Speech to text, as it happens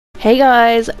Hey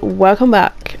guys, welcome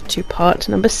back to part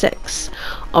number 6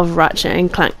 of Ratchet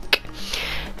and Clank.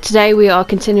 Today we are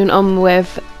continuing on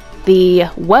with the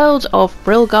world of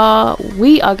Brilgar.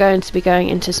 We are going to be going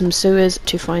into some sewers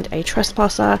to find a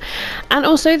trespasser, and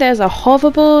also there's a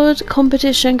hoverboard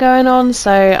competition going on,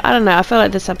 so I don't know, I feel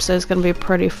like this episode is going to be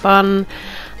pretty fun,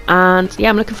 and yeah,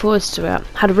 I'm looking forward to it.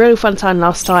 Had a really fun time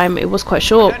last time. It was quite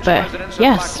short, but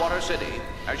yes.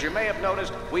 As you may have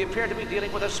noticed, we appear to be dealing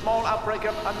with a small outbreak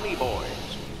of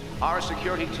amoeboids. Our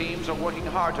security teams are working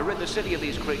hard to rid the city of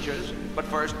these creatures, but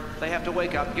first, they have to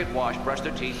wake up, get washed, brush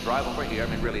their teeth, drive over here. I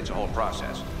mean, really, it's a whole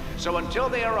process. So until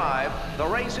they arrive, the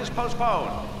race is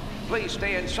postponed. Please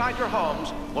stay inside your homes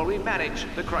while we manage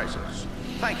the crisis.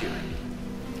 Thank you.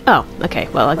 Oh, okay,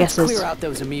 well, I guess Let's clear out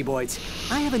those amoeboids.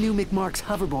 I have a new McMark's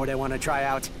hoverboard I want to try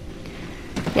out.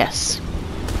 Yes.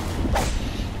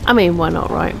 I mean, why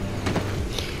not, right?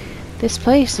 This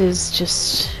place is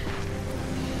just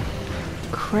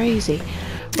crazy.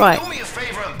 Right. Do me a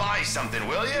favor and buy something,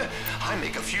 will you? I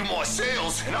make a few more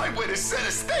sales and I win a set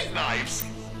of steak knives.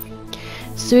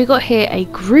 So we got here a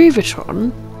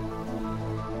Groovatron.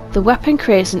 The weapon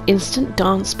creates an instant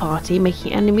dance party,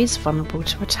 making enemies vulnerable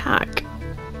to attack.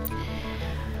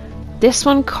 This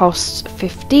one costs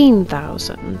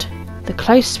 15,000. The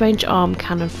close range arm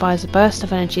cannon fires a burst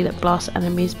of energy that blasts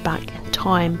enemies back in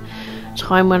time.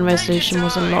 Time when resolution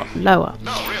was a lot lower.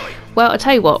 Well, I'll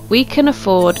tell you what, we can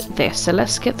afford this, so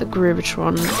let's get the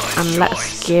Groovatron and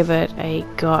let's give it a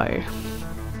go.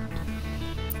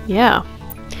 Yeah,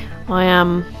 I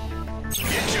am.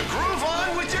 Get your groove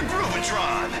on with your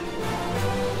Groovatron.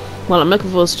 Well, I'm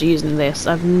looking forward to using this.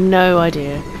 I have no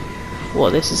idea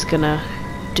what this is gonna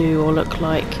do or look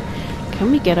like.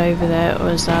 Can we get over there,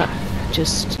 or is that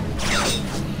just?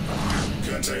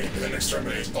 Contain and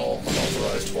exterminate all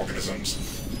unauthorized organisms.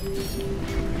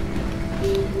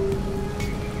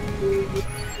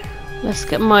 Let's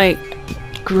get my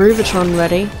Groovatron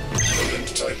ready.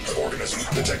 Rodent type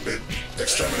organism detected.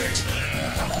 Exterminate.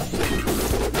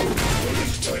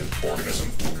 Rodent type organism.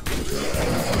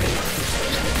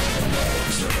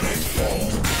 Exterminate all.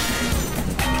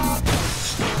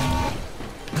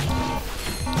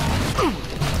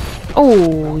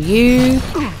 Oh, you.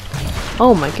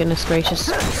 Oh my goodness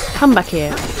gracious. Come back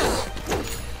here.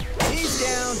 He's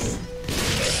down.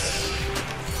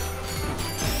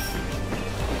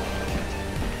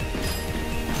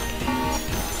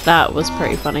 That was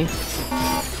pretty funny.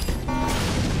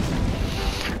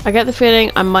 I get the feeling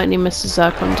I might need Mr.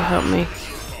 Zircon to help me.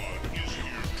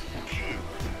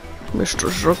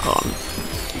 Mr. Zircon.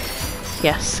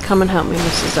 Yes, come and help me,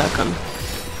 Mr. Zircon.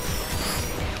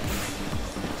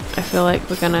 I feel like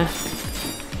we're gonna...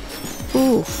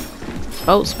 Ooh.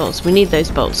 Bolts. We need those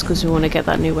bolts because we want to get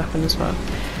that new weapon as well.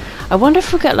 I wonder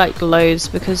if we'll get like loads,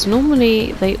 because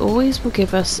normally they always will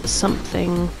give us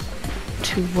something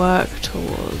to work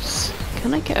towards.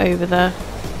 Can I get over there?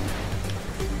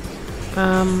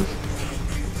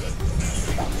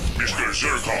 Mr.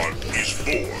 Zircon is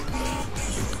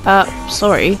bored.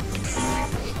 Sorry.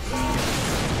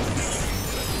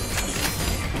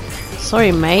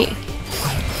 Sorry, mate.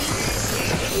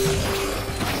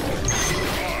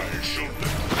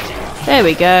 There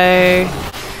we go.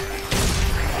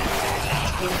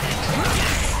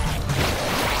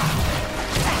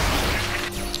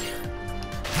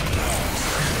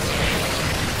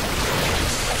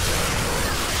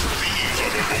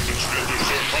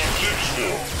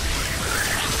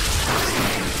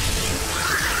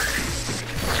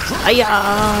 Hiya!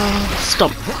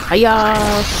 Stomp! Hiya!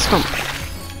 Stomp!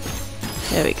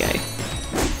 There we go.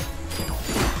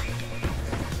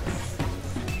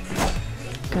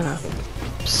 Gonna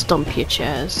stomp your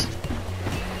chairs.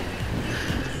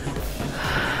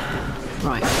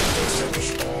 Right.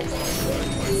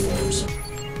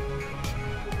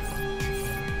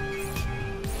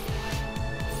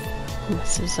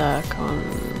 This is Zircon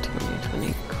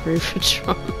 2020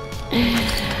 Groovatron.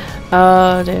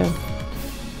 Oh dear.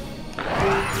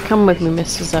 Come with me,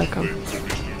 Mr. Zircon.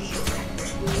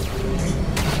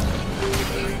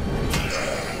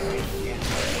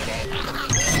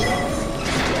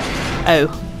 Oh.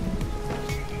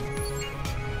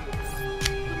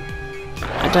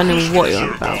 I don't know what you're on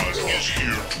about.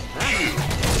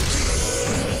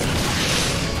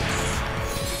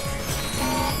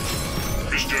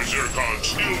 Mr. Zircon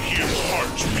still hears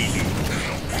hearts beating.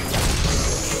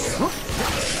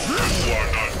 You are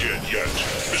not dead yet.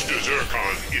 Mr.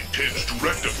 Zircon intends to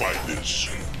rectify this.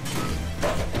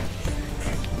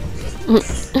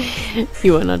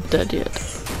 You are not dead yet.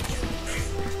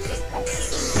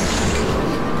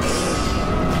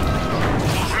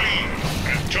 Free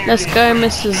and Let's go,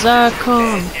 Mr.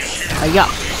 Zircon. Hiya.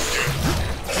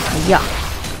 Hiya.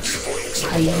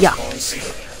 Hiya.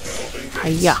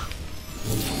 Hiya.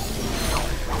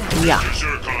 Hiya.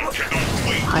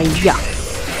 Hiya.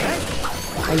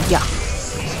 Hiya.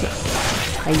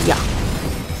 Hiya.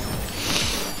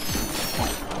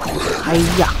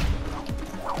 Hiya.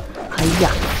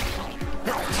 Hiya.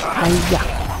 Hiya.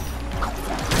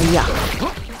 Hiya.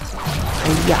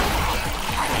 Hiya.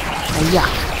 Hiya.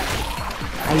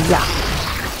 Hiya.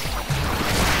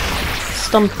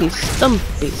 Stumpy,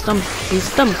 stumpy, stumpy,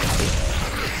 stumpy.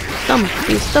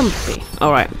 Stumpy, stumpy.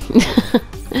 Alright.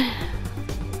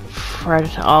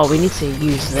 Predator. Oh, we need to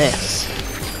use this.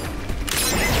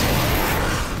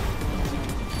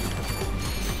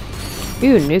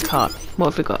 Ooh, new card. What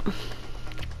have we got?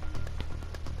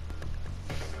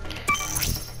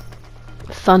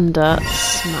 Thunder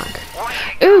Smack.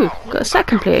 Ooh, got a set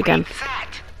complete again.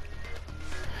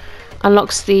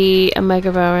 Unlocks the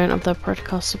Omega variant of the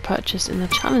Predator purchase in the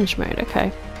challenge mode.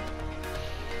 Okay.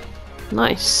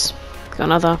 Nice. Got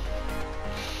another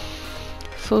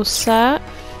full set.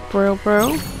 Brill,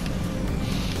 brill.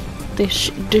 This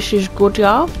is good,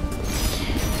 y'all.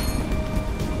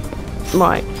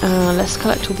 Right, let's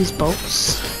collect all these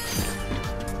bolts.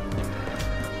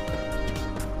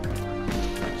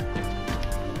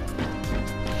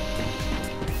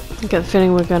 I get the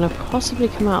feeling we're going to possibly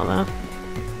come out there.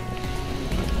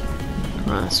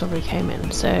 Right, that's where we came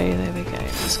in, so there we go.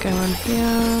 Let's go on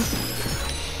here.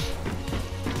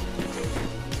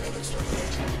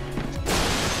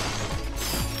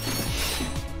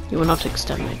 You will not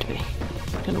exterminate me.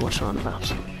 I don't know what you're on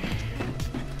about.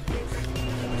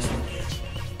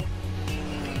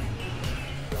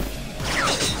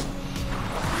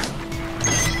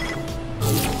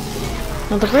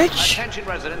 Another bridge. Attention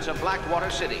residents of Blackwater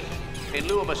City. In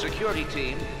lieu of a security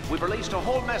team, we've released a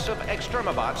whole mess of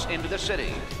exterminabots into the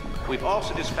city. We've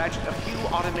also dispatched a few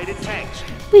automated tanks,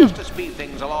 just to speed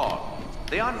things along.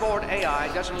 The onboard AI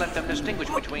doesn't let them distinguish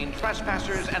between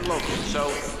trespassers and locals, so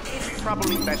it's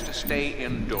probably best to stay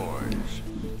indoors.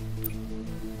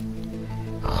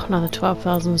 Oh, another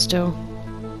 12,000 still.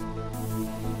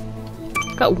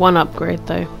 Got one upgrade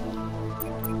though.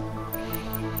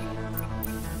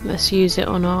 Let's use it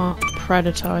on our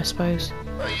Predator, I suppose.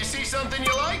 You see something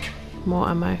you like? More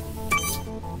ammo.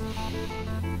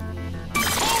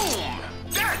 Boom!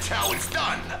 That's how it's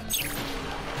done.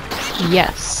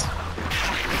 Yes.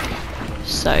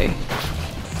 So,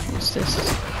 what's this?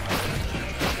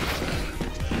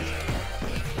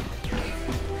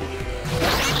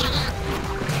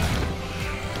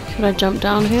 Should I jump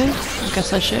down here? I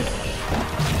guess I should.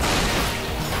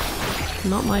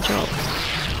 Not my job.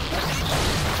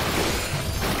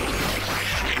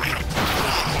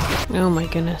 Oh my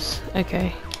goodness.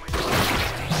 Okay.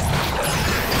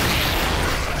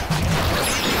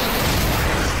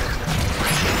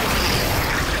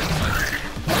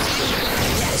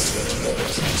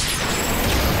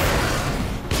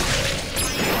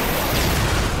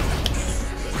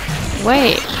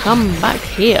 Wait, come back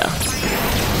here.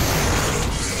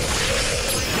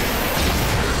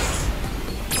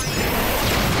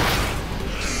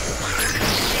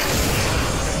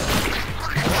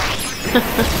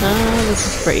 This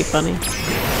is pretty funny.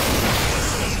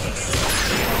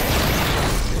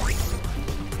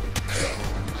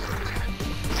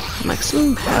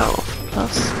 Maximum health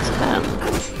plus 10.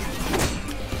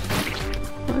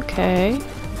 Okay.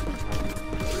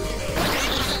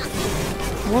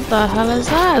 What the hell is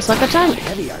that? It's like a tank.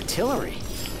 Heavy artillery.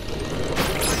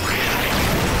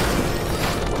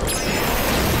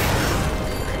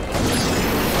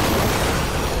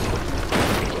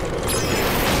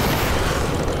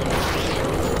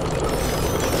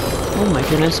 Oh my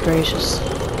goodness gracious.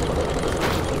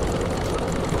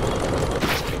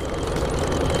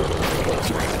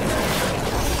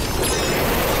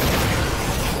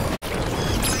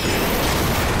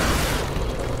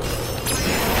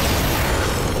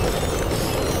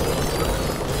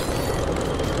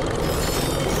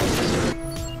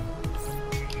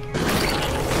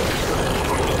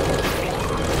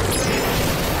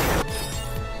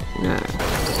 No.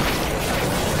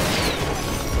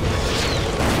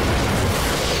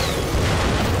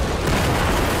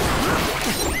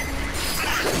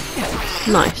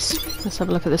 Nice. Let's have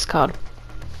a look at this card.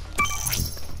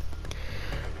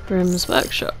 Grimm's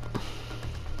Workshop.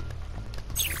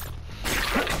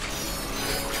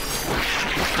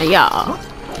 Yeah.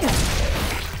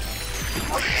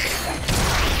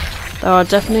 There are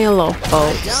definitely a lot of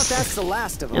bolts That's the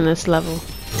last of them. in this level.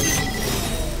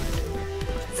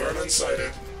 Vermin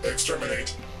sighted. Exterminate.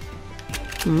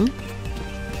 Hmm?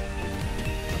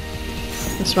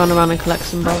 Let's run around and collect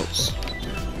some bolts.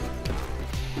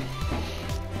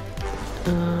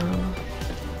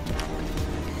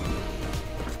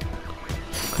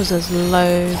 Because there's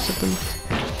loads of them.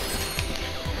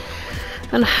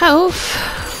 And health,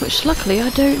 which luckily I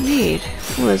don't need.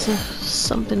 Oh, there's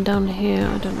something down here.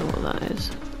 I don't know what that is.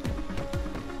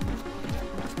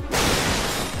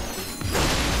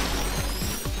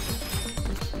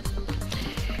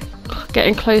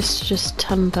 Getting close to just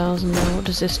 10,000 now. What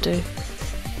does this do?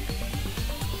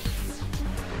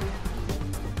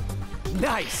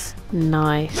 Nice.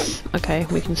 Nice. Okay,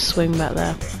 we can swing back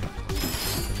there.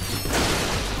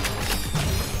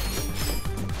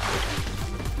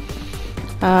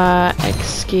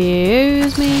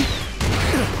 Excuse me.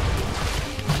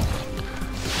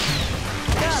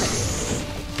 Got it.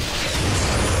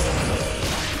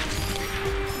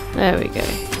 There we go.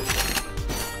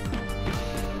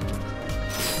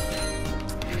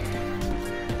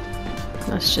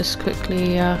 Let's just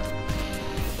quickly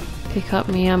pick up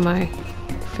my ammo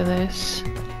for this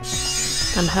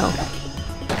and health.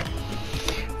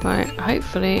 Right,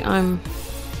 hopefully I'm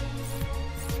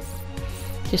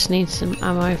just need some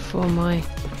ammo for my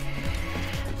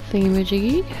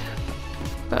thingamajiggy,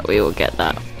 but we will get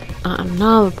that at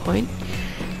another point.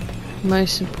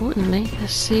 Most importantly,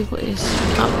 let's see what is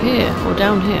up here or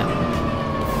down here.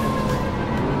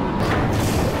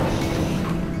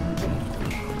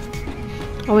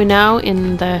 Are we now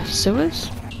in the sewers?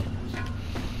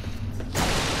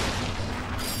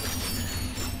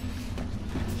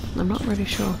 I'm not really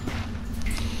sure.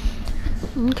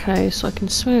 Okay, so I can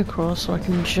swing across, so I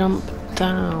can jump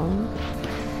down.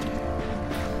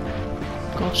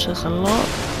 Gosh, there's a lot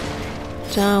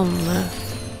down there.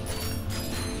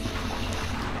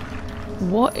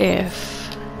 What if...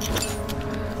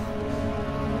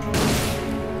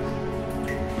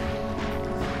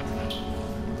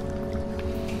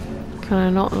 Can I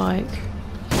not, like...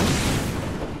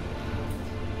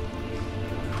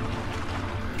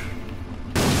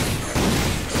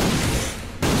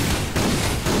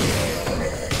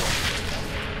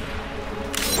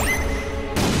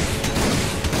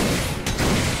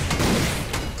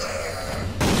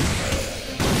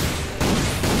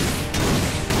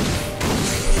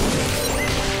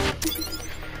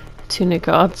 Tuna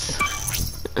gods.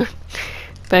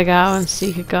 Beg out and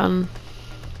seek a gun.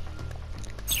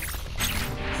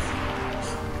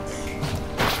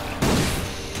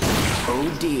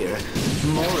 Oh dear,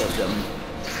 more of them.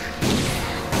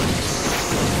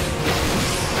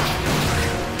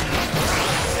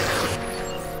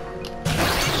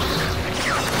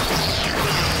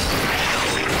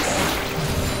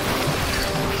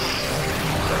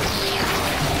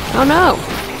 Oh no!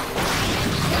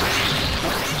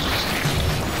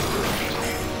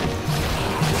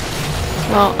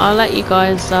 Well, I'll let you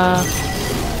guys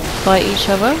fight each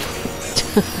other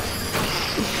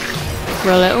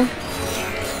for a little.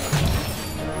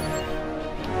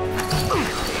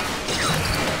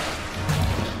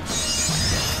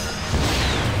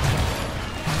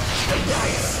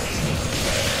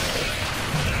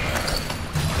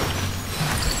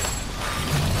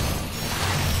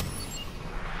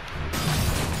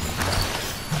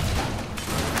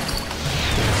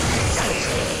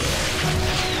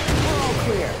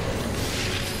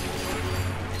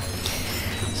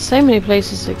 So many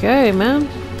places to go, man.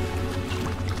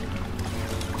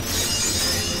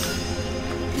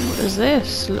 What is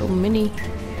this? A little mini.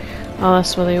 Oh,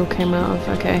 that's where they all came out of.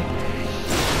 Okay.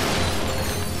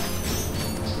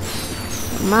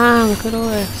 Man, look at all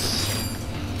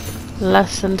this.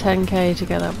 Less than 10k to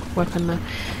get that weapon there.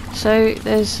 So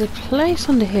there's a place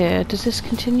under here. Does this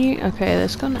continue? Okay,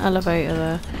 there's got an elevator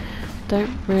there.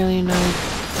 Don't really know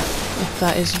if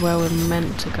that is where we're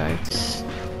meant to go.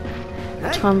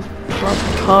 Time for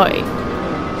a party.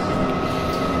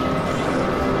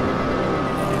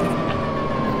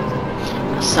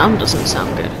 The sound doesn't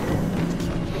sound good.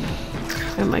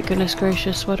 Oh my goodness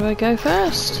gracious, where do I go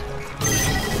first?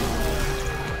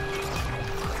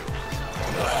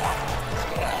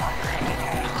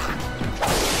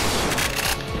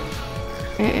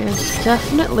 It is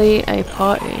definitely a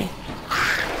party.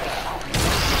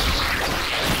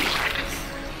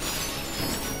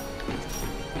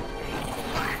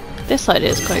 This idea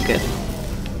is quite good.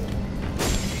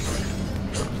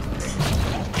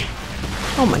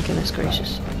 Oh my goodness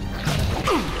gracious.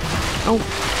 Oh.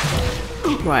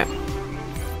 Right.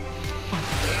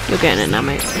 You're getting it now,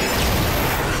 mate.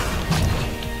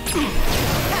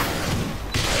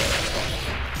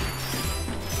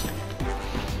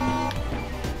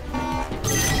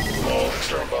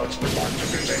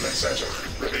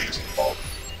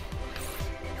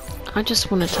 I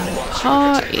just wanted to have a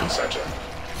party.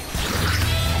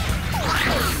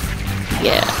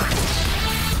 Yeah.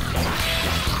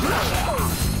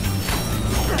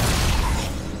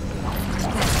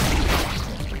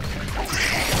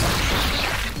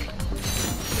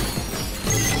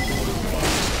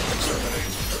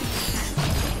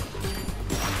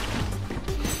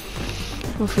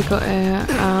 What have we got here?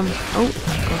 Oh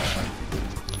gosh.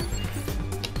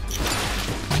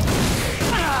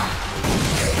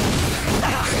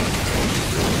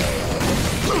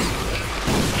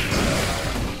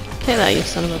 Take that, you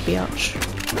son of a biatch.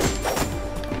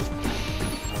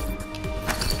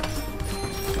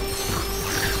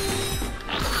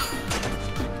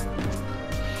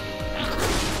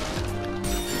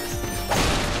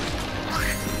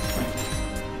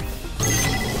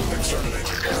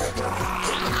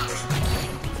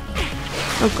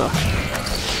 Oh gosh.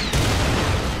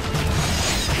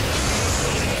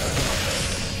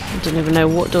 I didn't even know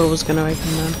what door was going to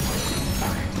open then.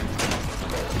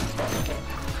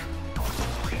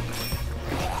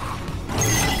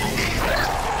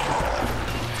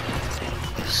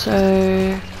 So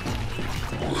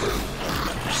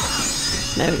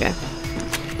there we go.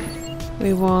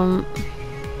 We want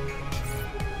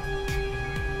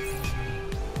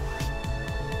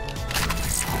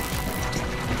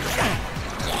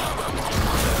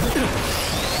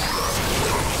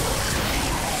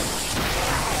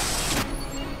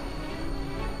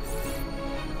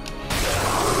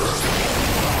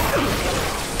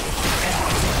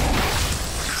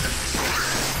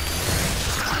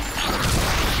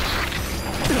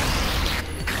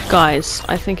guys,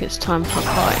 I think it's time for a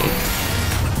party.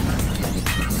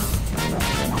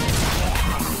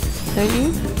 Don't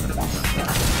you?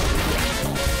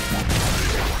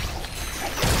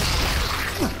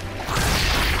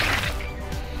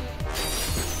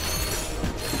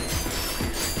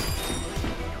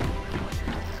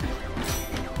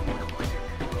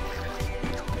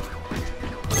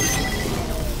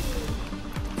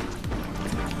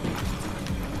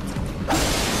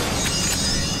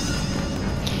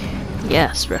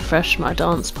 Yes, refresh my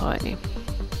dance party.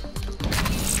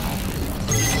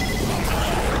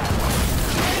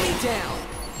 Down.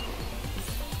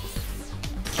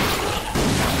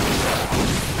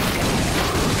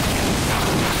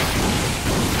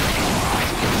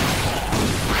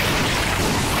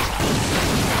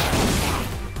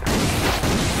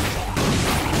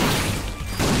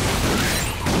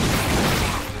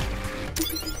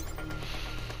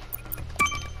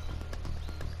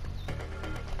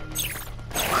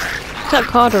 Is that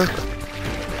card or...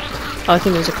 Oh, I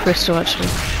think it was a crystal actually.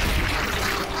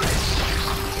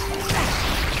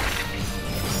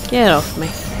 Get off me.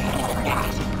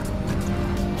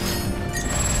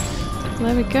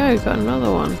 There we go, got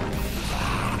another one.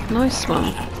 Nice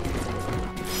one.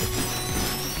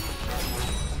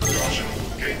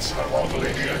 Gates are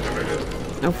lawfully deactivated.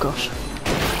 Oh gosh.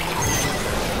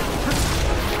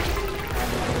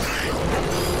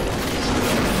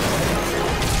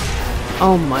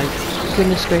 Oh my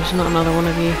goodness gracious, not another one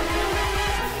of you.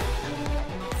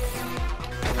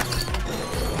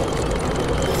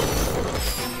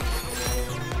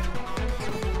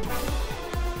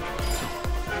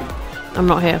 I'm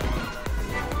not here.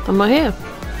 I'm not here.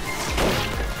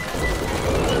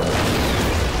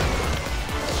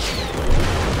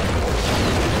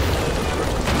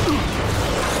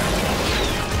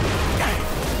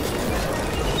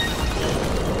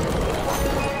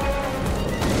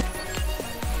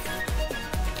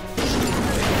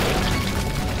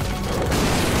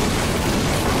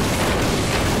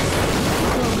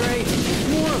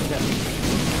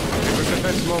 It was at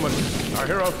this moment our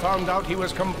hero found out he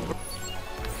was completely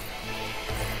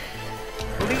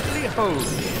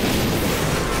hosed.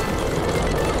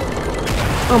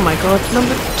 Oh my god,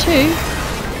 number 2?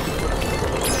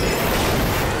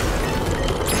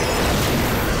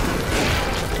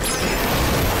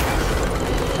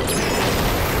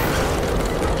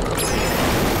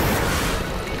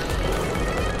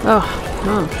 Oh,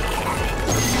 man.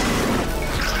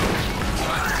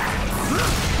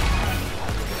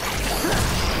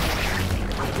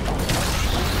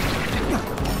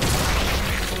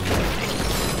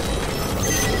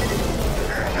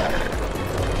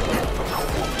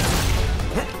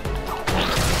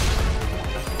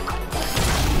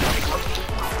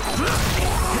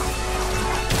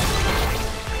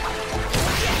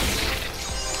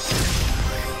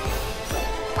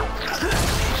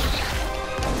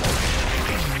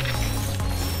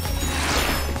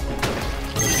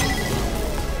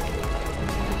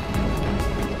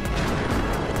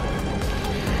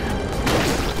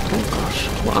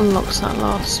 What unlocks that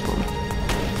last one?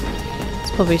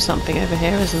 probably something over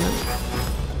here, isn't it?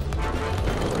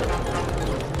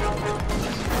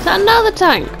 Is that another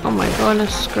tank? Oh my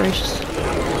goodness gracious.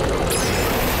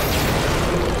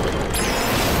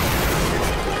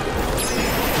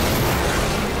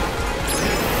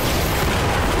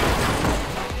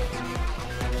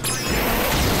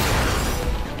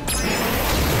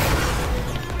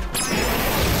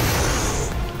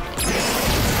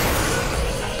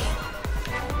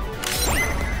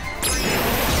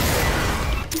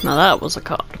 Now that was a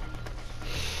card.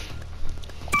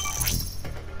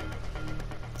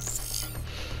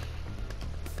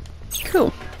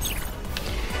 Cool.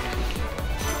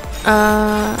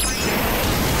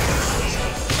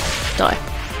 Die.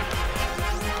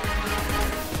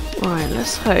 Alright,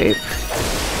 let's hope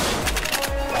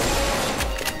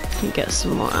we can get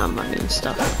some more ammo and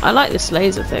stuff. I like this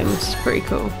laser thing, this is pretty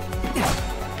cool.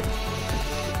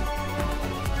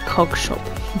 Cog shop.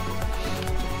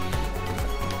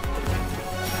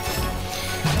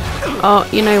 Oh,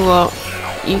 you know what?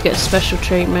 You get special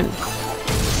treatment.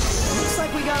 Looks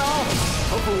like we got all of them.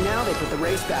 Hopefully now they put the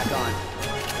race back on.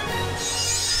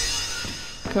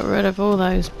 Got rid of all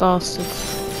those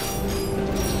bastards.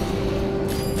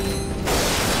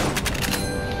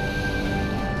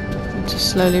 And to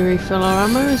slowly refill our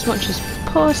ammo as much as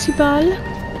possible.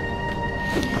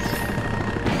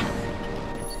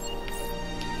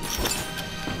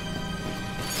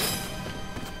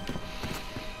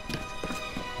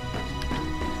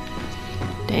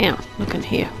 Damn, look in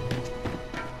here.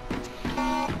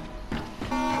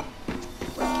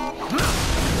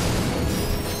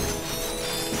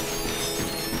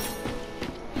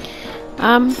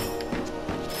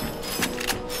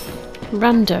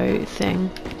 Rando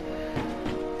thing.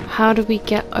 How do we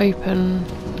get open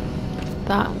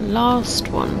that last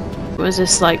one? Was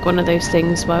this like one of those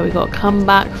things where we got to come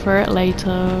back for it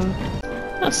later?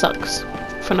 That sucks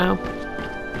for now.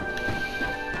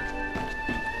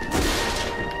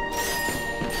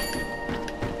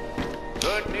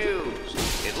 Good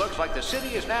news. It looks like the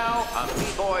city is now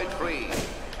amoeboid free.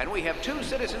 And we have 2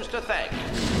 citizens to thank.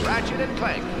 Ratchet and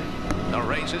Clank. The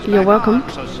race is You're back welcome. on,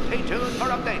 so stay tuned for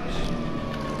updates.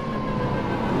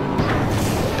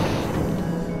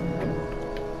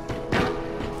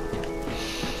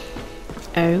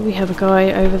 Oh, we have a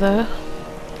guy over there.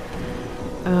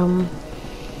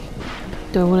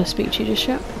 Do I want to speak to you just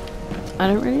yet? I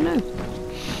don't really know.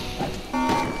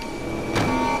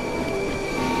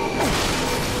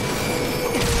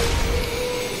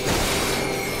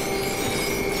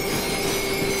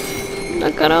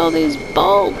 Look at all these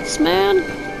bolts, man.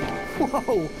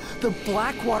 Whoa! The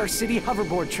Blackwater City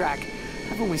hoverboard track.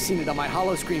 I've only seen it on my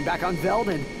holo screen back on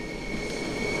Velden.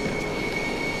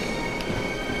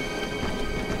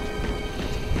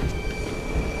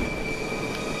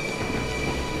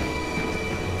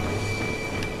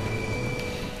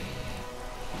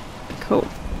 Cool.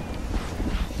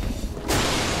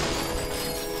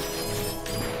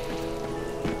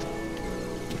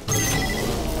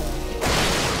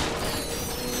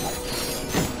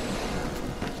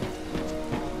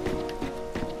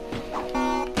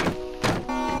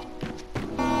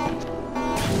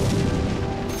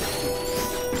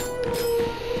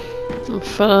 I'm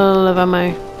full of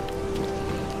ammo.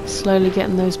 Slowly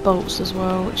getting those bolts as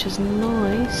well, which is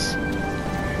nice.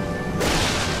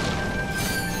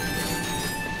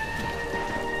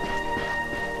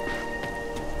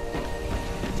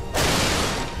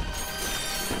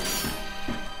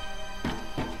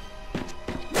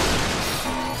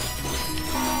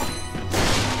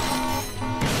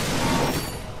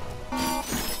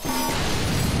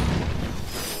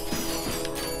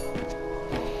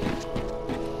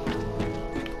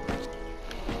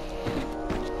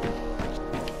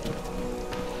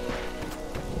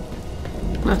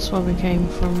 That's where we came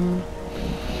from.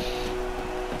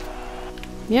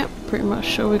 Yep, pretty much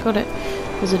sure we got it.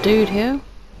 There's a dude here.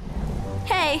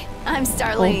 Hey, I'm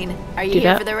Starlene. Are you do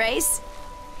here that. for the race?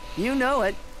 You know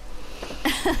it.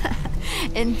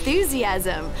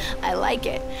 Enthusiasm. I like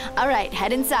it. All right,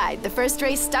 head inside. The first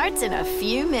race starts in a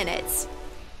few minutes.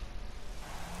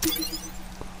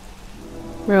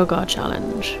 Real guard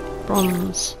challenge.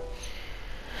 Bronze.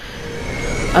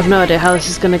 I've no idea how this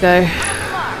is gonna go.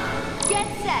 Get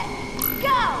set.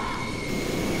 Go!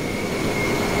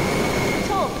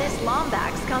 Told this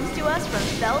Lombax comes to us from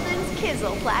Velden's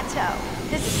Kizzle Plateau.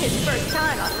 This is his first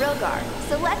time on Rilgar,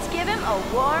 so let's give him a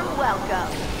warm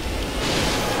welcome.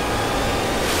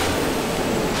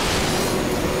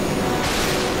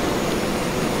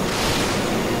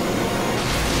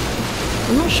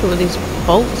 I'm not sure what these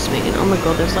bolts mean. Oh my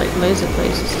god, there's like loads of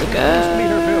places to go.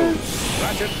 Meter filled.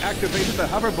 Ratchet activated the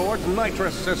hoverboard's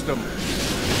nitrous system.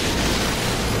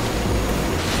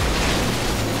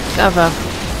 Have a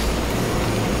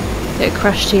bit of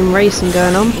crash team racing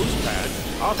going on. Boost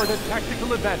pads offered a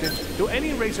tactical advantage to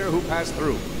any racer who passed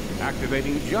through.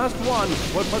 Activating just one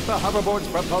would put the hoverboard's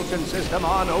propulsion system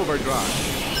on overdrive.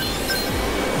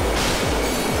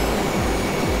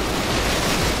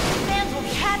 Fans will be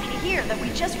happy to hear that we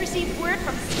just received word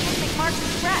from Steve McMark's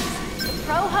Express. The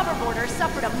pro hoverboarder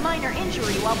suffered a minor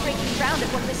injury while breaking ground at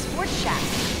one of the sports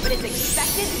shacks, but is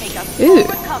expected to make a full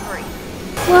recovery.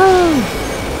 Whoa!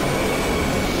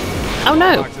 Oh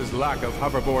no! Fox's lack of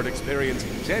hoverboard experience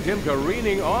sent him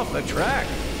careening off the track.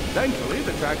 Thankfully,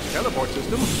 the track's teleport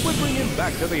system would bring him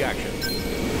back to the action.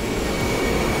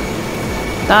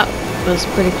 That was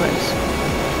pretty close.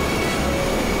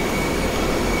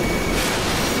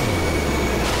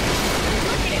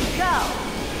 Look at him go!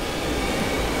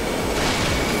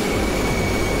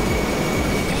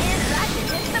 And Ratchet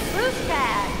hits the boost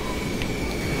pad.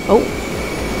 Oh.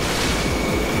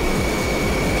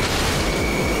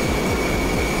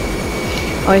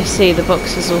 Oh, I see. The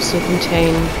boxes also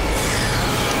contain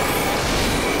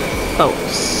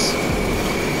bolts.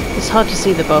 It's hard to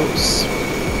see the bolts.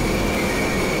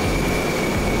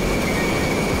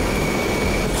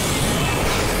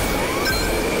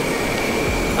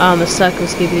 And the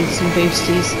circles give you some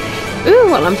boosties.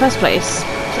 Ooh, well, I'm first place.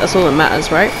 That's all that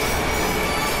matters, right?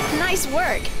 Nice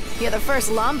work. You're the first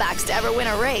Lombax to ever win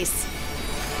a race.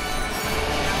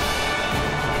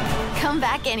 Come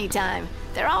back anytime.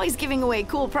 They're always giving away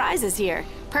cool prizes here.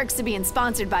 Perks to being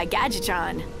sponsored by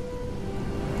Gadgetron.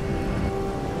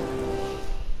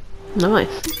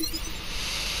 Nice.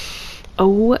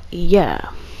 Oh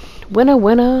yeah. Winner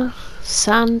winner,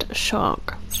 Sand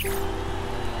Shark.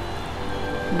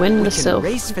 Win the silver.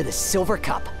 Race for the Silver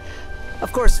Cup.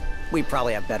 Of course, we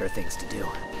probably have better things to do.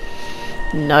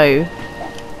 No.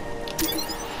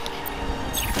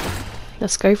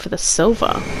 Let's go for the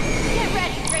silver. Get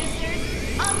ready,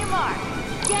 racers. On your mark.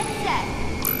 Get set.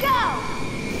 Go!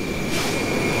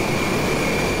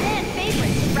 Fan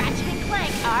favorites Ratchet and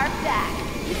Clank are back.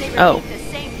 Did they repeat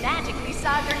the same magic we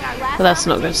saw during our last Well, that's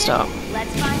not a good competition? start.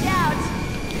 Let's find out.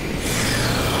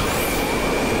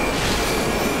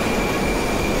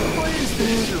 Is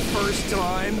this your first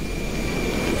time?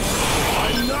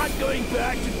 I'm not going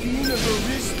back to Dina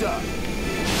Barista.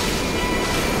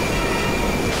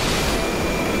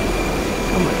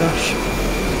 Oh my gosh.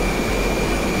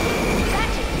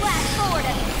 Ratchet flashed forward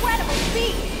at incredible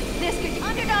speed. This good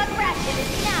underdog Ratchet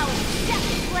is now in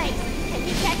second place. Can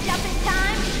he catch up in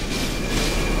time?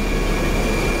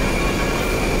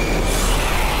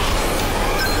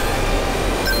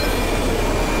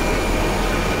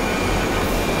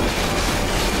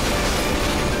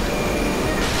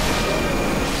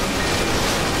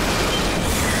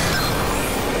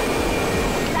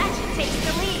 Ratchet takes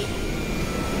the lead.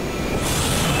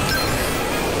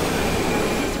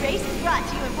 This race is brought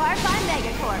to you in part by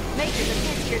Megacorp, makers of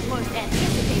this year's most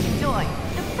anticipated toy,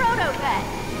 the Proto Pet.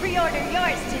 Pre-order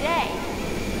yours today.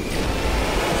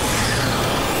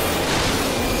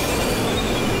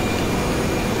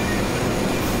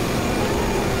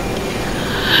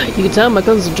 You can tell my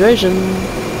concentration.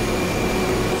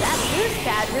 That boost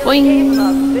pad really Boing. gave him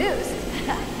a boost.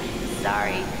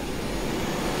 Sorry.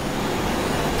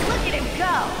 Look at him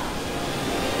go.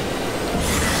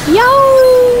 Yo!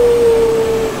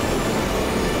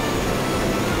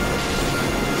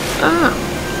 Ah.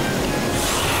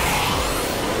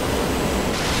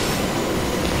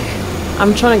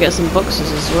 I'm trying to get some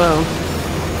boxes as well.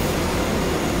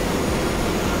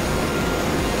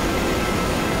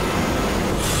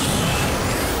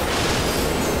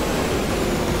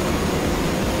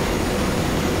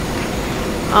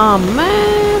 Oh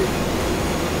man!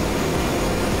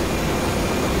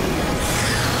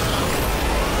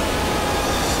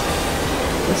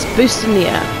 Let's boost in the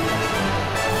air.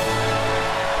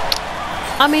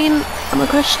 I mean, I'm a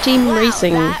Crash Team Wow,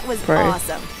 Racing that was pro.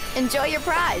 awesome. Enjoy your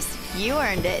prize. You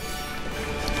earned it.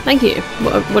 Thank you.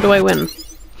 What do I win?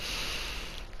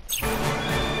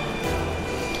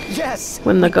 Yes.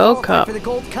 Win the we Gold qualified Cup. for the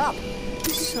Gold Cup.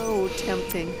 So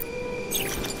tempting.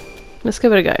 Let's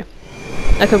give it a go.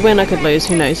 I could win, I could lose,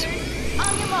 who knows. On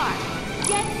your mark.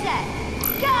 Get set.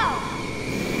 Go!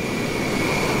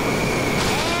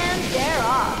 And they're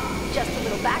off. Just a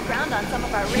little background on some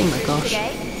of our racers gosh.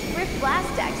 today. Rift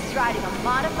Blastax is riding a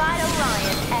modified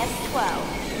Orion S12.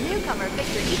 Newcomer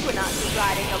Victor Equinox is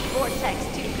riding a Vortex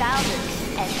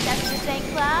 2000. And Chester St.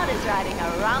 Cloud is riding a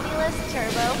Romulus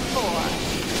Turbo 4.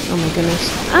 Oh my goodness.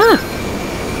 Ah!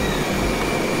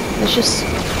 There's just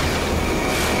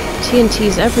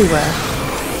TNTs everywhere.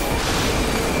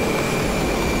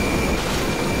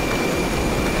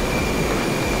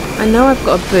 I know I've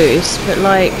got a boost, but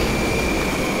like...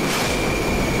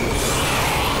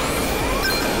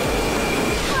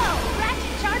 Whoa,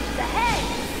 Ratchet charges ahead.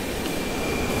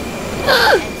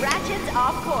 And Ratchet's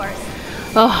off course.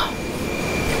 Oh.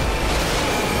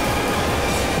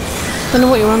 Don't know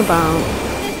what you're on about.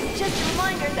 This is just a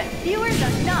reminder that viewers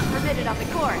are not permitted on the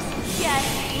course. Yes,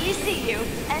 we see you,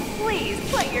 and please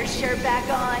put your shirt back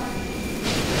on.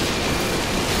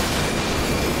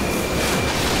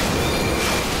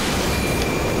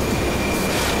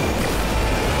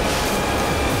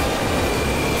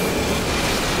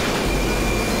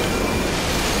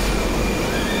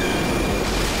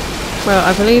 Well,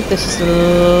 I believe this is the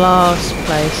last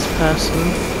place person.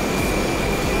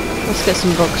 Let's get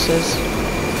some boxes.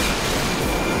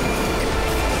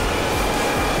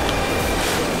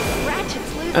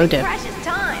 Ratchet's losing Oh dear. precious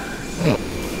time.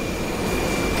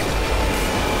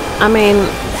 I mean,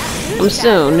 That I'm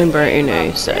still boost numero really uno,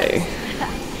 loves so this.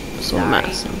 it's all Sorry.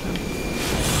 matters sometimes.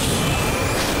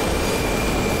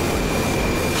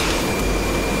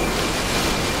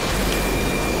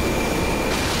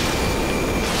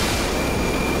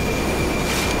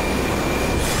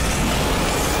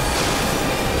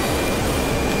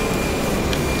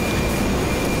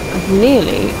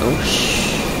 Nearly,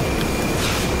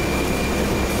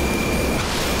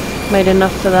 made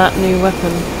enough for that new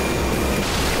weapon.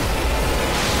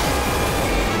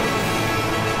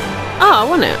 Oh, I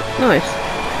won it. Nice.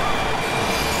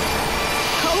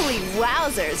 Holy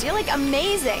wowzers, you're like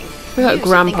amazing. We got You should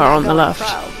Grandpa think about on the going left.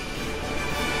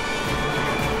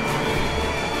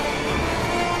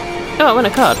 pro. Oh, I won a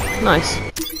card. Nice.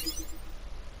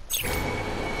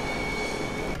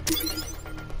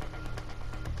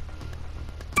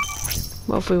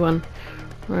 What have we won?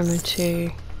 Rhino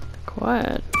 2.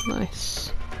 Quiet.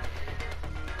 Nice.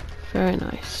 Very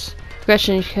nice.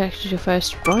 Congratulations, you collected your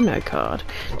first Rhino card.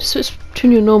 Just switch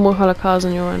between your normal holo cards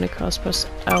and your Rhino cards, press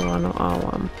L1 or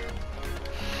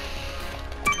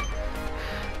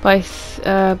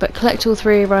R1. But collect all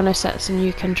 3 Rhino sets and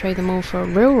you can trade them all for a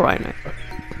real Rhino.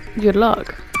 Good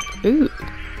luck. Ooh.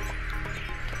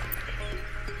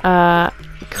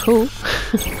 Cool.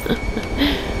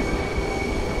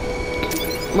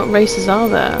 What races are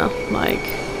there? Like,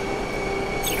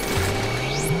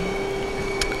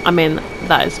 I mean,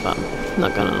 that is fun,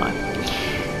 not gonna lie.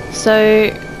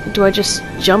 So, do I just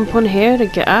jump on here to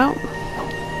get out?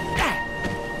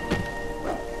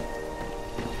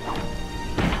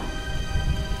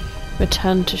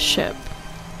 Return to ship.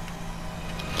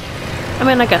 I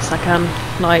mean, I guess I can.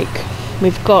 Like,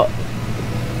 we've got...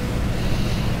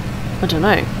 I don't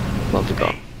know. What have we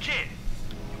got? Hey, kid,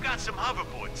 you got some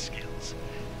hoverboard skills.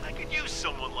 I could use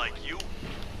someone like you.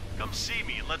 Come see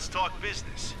me and let's talk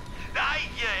business. I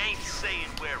ain't saying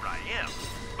where I am,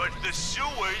 but the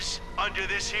sewers under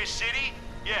this here city,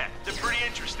 yeah, they're pretty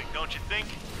interesting, don't you think?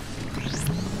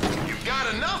 You've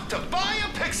got enough to buy a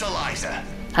pixelizer.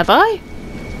 Have I?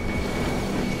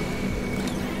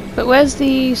 But where's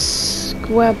the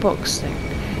square box thing?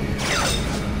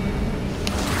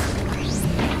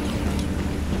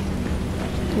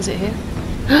 Is it here?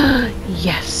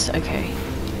 Yes, okay.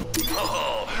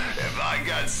 Oh, if I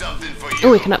got something for you.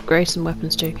 Oh, we can upgrade some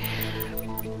weapons too.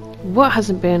 What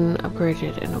hasn't been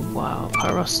upgraded in a while?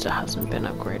 Pyroster hasn't been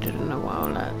upgraded in a while.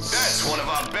 That's one of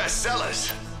our best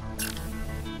sellers.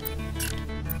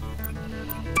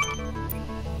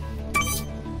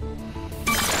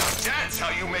 That's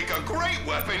how you make a great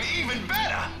weapon even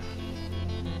better.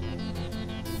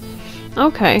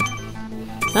 Okay.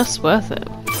 That's worth it.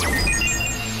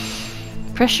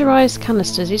 Pressurized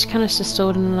canisters. Each canister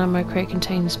stored in an ammo crate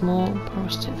contains more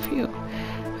pyroster fuel.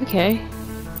 Okay.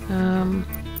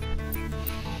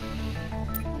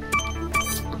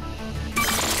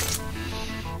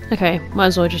 Okay, might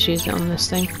as well just use it on this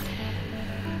thing.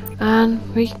 And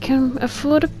we can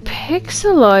afford a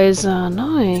pixelizer.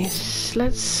 Nice.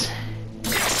 Let's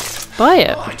buy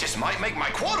it. Oh, I just might make my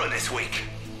quota this week.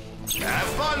 Have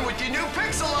fun with your new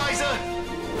pixelizer.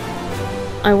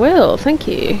 I will, thank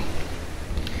you.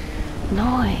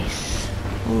 Nice.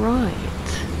 Alright.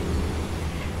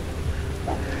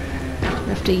 We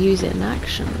have to use it in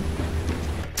action.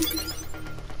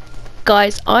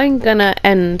 Guys, I'm gonna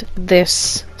end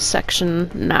this section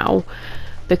now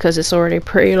because it's already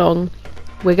pretty long.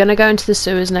 We're gonna go into the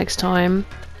sewers next time.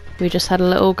 We just had a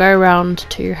little go around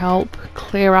to help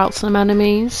clear out some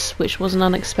enemies, which was an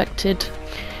unexpected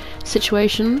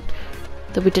situation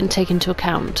that we didn't take into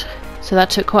account. So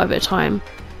that took quite a bit of time.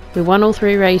 We won all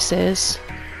 3 races.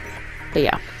 But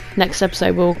yeah, next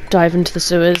episode we'll dive into the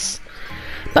sewers.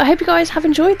 But I hope you guys have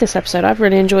enjoyed this episode. I've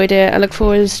really enjoyed it. I look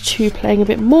forward to playing a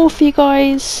bit more for you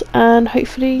guys, and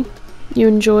hopefully you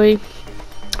enjoy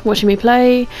watching me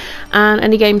play, and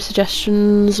any game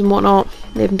suggestions and whatnot,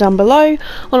 leave them down below.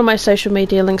 All of my social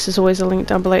media links, is always a link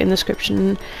down below in the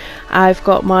description. I've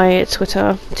got my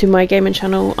Twitter to my gaming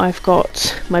channel, I've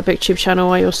got my booktube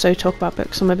channel, I also talk about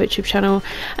books on my booktube channel,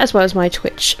 as well as my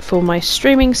Twitch for my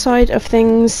streaming side of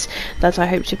things that I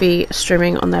hope to be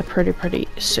streaming on there pretty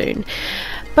soon.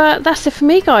 But that's it for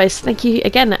me, guys. Thank you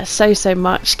again so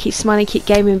much. Keep smiling, keep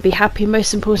gaming, be happy.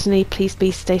 Most importantly, please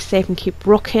stay safe and keep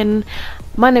rocking.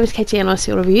 My name is Katie, and I'll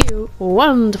see all of you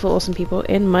wonderful awesome people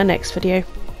in my next video.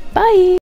 Bye.